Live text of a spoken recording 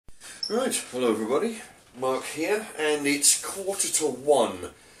Right, hello everybody, Mark here, and it's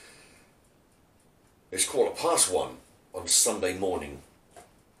 1:45. It's 1:15 on Sunday morning.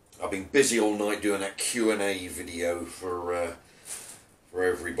 I've been busy all night doing that Q&A video for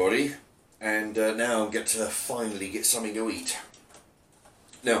everybody, and now I get to finally get something to eat.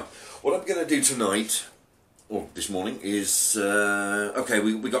 Now, what I'm going to do tonight, or this morning, is, okay,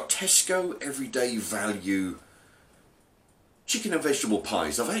 we got Tesco Everyday Value chicken and vegetable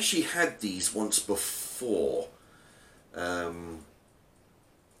pies. I've actually had these once before. It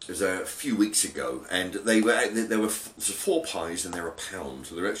was a few weeks ago, and there were 4 pies and they're £1,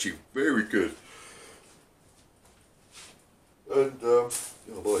 so they're actually very good. And oh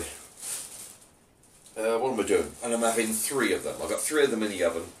boy, what am I doing? And I'm having 3 of them. I've got 3 of them in the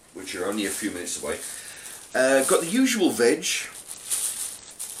oven, which are only a few minutes away. Got the usual veg.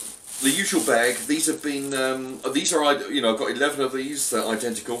 The usual bag. These have been, these are, I've got 11 of these, they're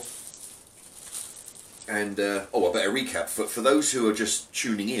identical. And, oh, I better recap. For those who are just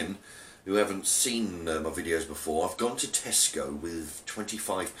tuning in, who haven't seen my videos before, I've gone to Tesco with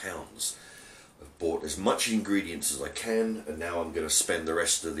 £25. I've bought as much ingredients as I can, and now I'm going to spend the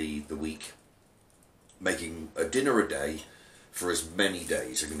rest of the week making a dinner a day for as many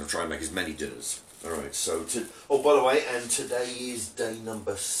days. I'm going to try and make as many dinners. Alright, so, oh, by the way, and today is day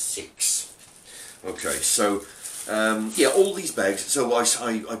number 6. Okay, so, yeah, all these bags. So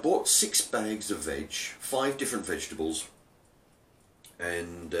I bought 6 bags of veg, 5 different vegetables,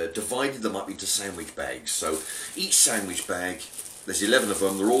 and divided them up into sandwich bags. So each sandwich bag, there's 11 of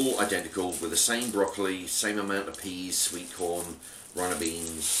them, they're all identical, with the same broccoli, same amount of peas, sweet corn, runner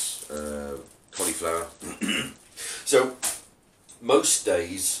beans, cauliflower. So, most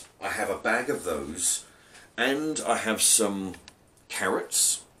days I have a bag of those, and I have some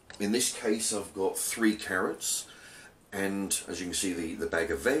carrots. In this case I've got 3 carrots, and as you can see the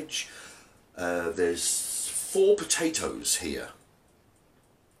bag of veg. There's 4 potatoes here.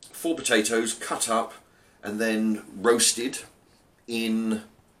 4 potatoes cut up and then roasted in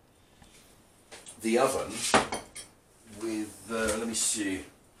the oven with, let me see,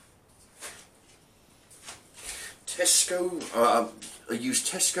 Tesco, I use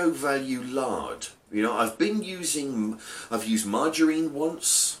Tesco Value lard. You know, I've used margarine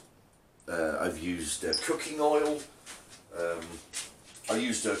once, I've used cooking oil, I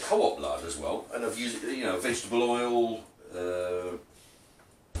used co-op lard as well, and I've used, vegetable oil,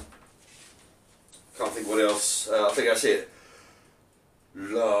 can't think what else, I think that's it.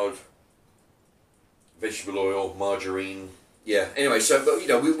 Lard, vegetable oil, margarine, yeah, anyway, so, but,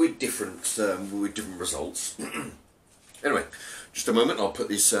 with different results. Anyway, just a moment, I'll put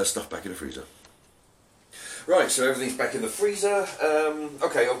this stuff back in the freezer. Right, so everything's back in the freezer.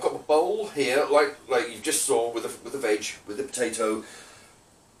 Okay, I've got a bowl here, like you just saw, with the veg, with the potato.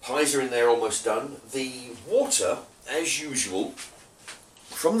 Pies are in there, almost done. The water, as usual,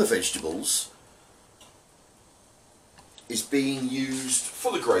 from the vegetables, is being used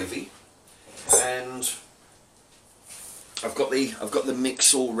for the gravy, and I've got the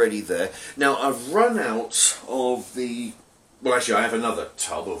mix already there. Now I've run out of the, well actually I have another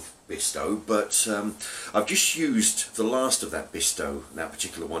tub of Bisto, but I've just used the last of that Bisto, that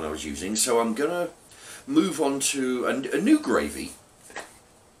particular one I was using, so I'm gonna move on to a new gravy.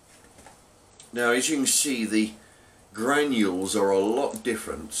 Now as you can see, the granules are a lot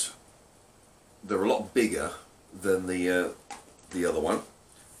different. They're a lot bigger than the other one,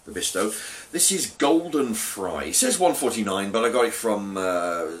 the Bisto. This is Golden Fry. It says £1.49, but I got it from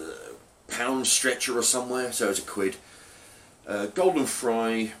Pound Stretcher or somewhere, so it's £1. Golden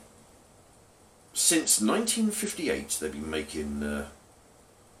Fry. Since 1958, they've been making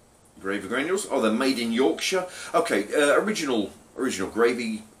gravy granules. Oh, they're made in Yorkshire. Okay, original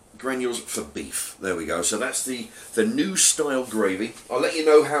gravy granules for beef. There we go. So that's the new style gravy. I'll let you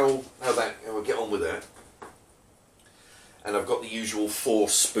know how I get on with that. And I've got the usual 4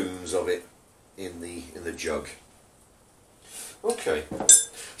 spoons of it in the jug. Okay,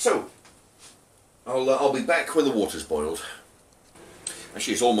 so I'll be back when the water's boiled.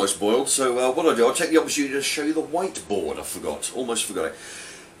 Actually, it's almost boiled. So what I'll do, I'll take the opportunity to show you the whiteboard. Almost forgot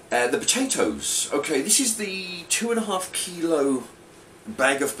it. The potatoes. Okay, this is the 2.5 kilo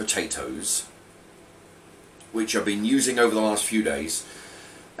bag of potatoes, which I've been using over the last few days.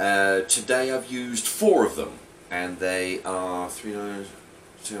 Today I've used 4 of them. And they are 3, 9,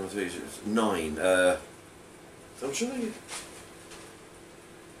 7, 3, 6, 9. I'm sure they.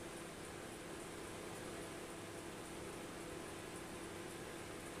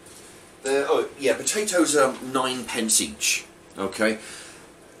 Oh yeah, potatoes are 9p each. Okay,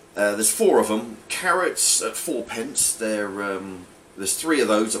 there's 4 of them. Carrots at 4p. They're There's 3 of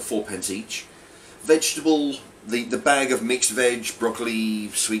those at 4p each. Vegetable, the bag of mixed veg, broccoli,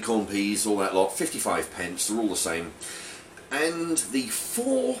 sweet corn peas, all that lot, 55p. They're all the same. And the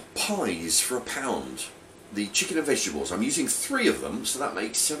 4 pies for £1. The chicken and vegetables. I'm using 3 of them, so that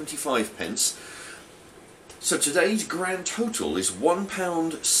makes 75p. So today's grand total is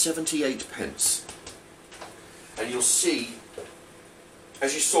 £1.78. And you'll see,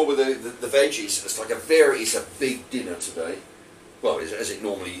 as you saw with the veggies, it's like it's a big dinner today. Well, as it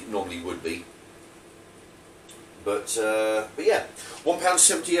normally would be. But yeah,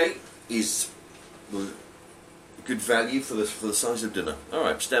 £1.78 is good value for the size of dinner. All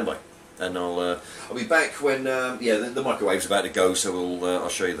right, stand by, and I'll be back when yeah, the microwave's about to go, so I'll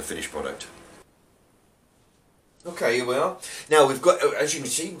show you the finished product. Okay, here we are. Now we've got, as you can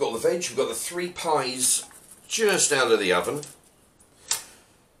see, we've got the veg. We've got the 3 pies just out of the oven.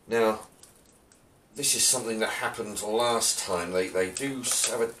 Now, this is something that happened last time. They do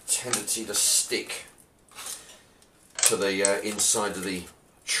have a tendency to stick to the inside of the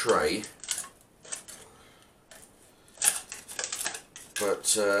tray,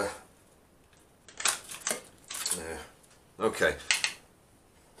 but yeah, okay.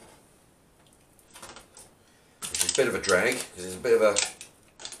 It's a bit of a drag because it's a bit of a.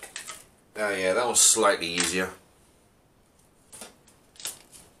 Oh yeah, that one's slightly easier.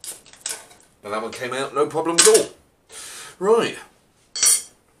 And that one came out no problem at all. Right.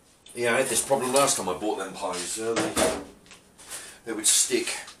 Yeah, I had this problem last time I bought them pies. They would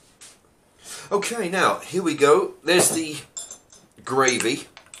stick. Okay, now, here we go. There's the gravy.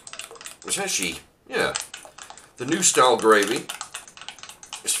 It's actually, yeah, the new style gravy.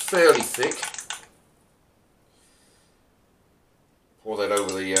 It's fairly thick. Pour that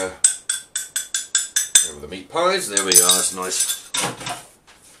over the meat pies. There we are, that's nice.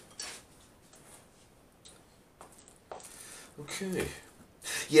 Okay.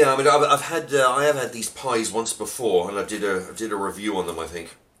 Yeah, I mean, I have had these pies once before, and I did a review on them, I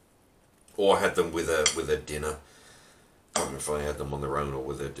think, or I had them with a dinner. I don't know if I had them on their own or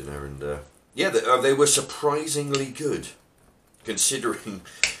with a dinner, and yeah, they were surprisingly good, considering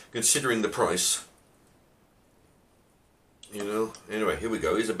the price. You know. Anyway, here we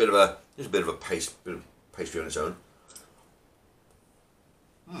go. Here's a bit of a pastry on its own.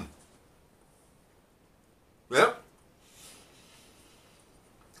 Yeah.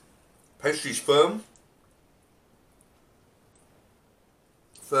 Pastry's firm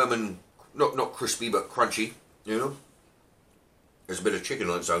and not crispy but crunchy, you know. There's a bit of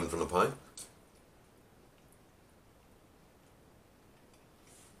chicken on its own from the pie.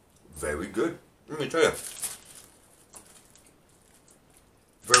 Very good, let me tell you.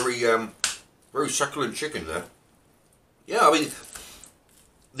 Very succulent chicken there. Yeah, I mean,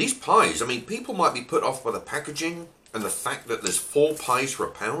 these pies, I mean, people might be put off by the packaging and the fact that there's 4 pies for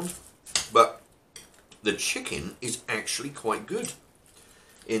 £1. But the chicken is actually quite good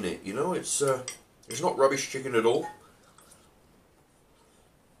in it, you know. It's not rubbish chicken at all.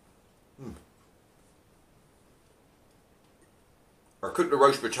 I cooked the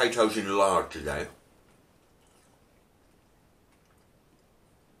roast potatoes in lard today.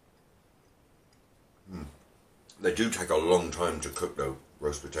 They do take a long time to cook though,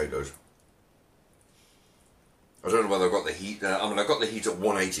 roast potatoes. I don't know whether I've got the heat. I mean, I've got the heat at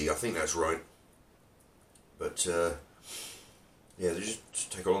 180. I think that's right. But yeah, they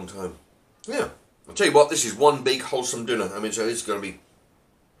just take a long time. Yeah, I'll tell you what. This is one big wholesome dinner. I mean, so it's going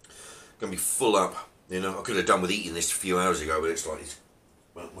to be full up. You know, I could have done with eating this a few hours ago, but it's like,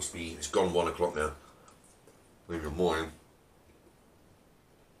 well, it must be. It's gone 1 o'clock now. In the morning.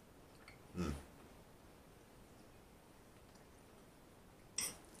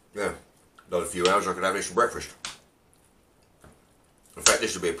 Yeah, another few hours I could have this for breakfast. In fact,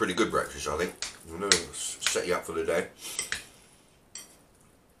 this would be a pretty good breakfast, I think. Set you up for the day.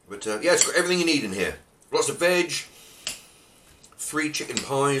 But yeah, it's got everything you need in here. Lots of veg, 3 chicken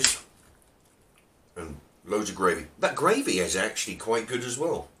pies, and loads of gravy. That gravy is actually quite good as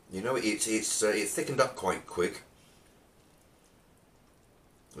well. You know, it thickened up quite quick.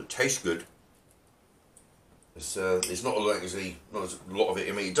 It tastes good. It's not like there's not a lot of it.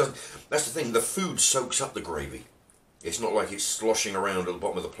 I mean, it doesn't. That's the thing. The food soaks up the gravy. It's not like it's sloshing around at the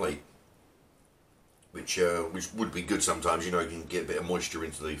bottom of the plate, which would be good sometimes. You know, you can get a bit of moisture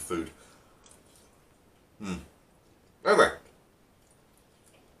into the food. Anyway,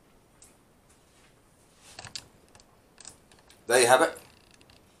 there you have it.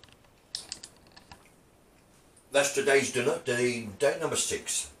 That's today's dinner, day number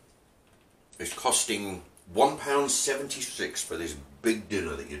 6. It's costing £1.76 for this big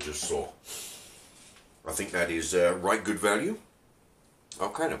dinner that you just saw. I think that is right good value.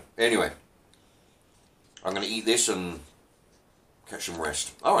 Okay then. Anyway, I'm going to eat this and catch some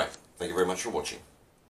rest. Alright, thank you very much for watching.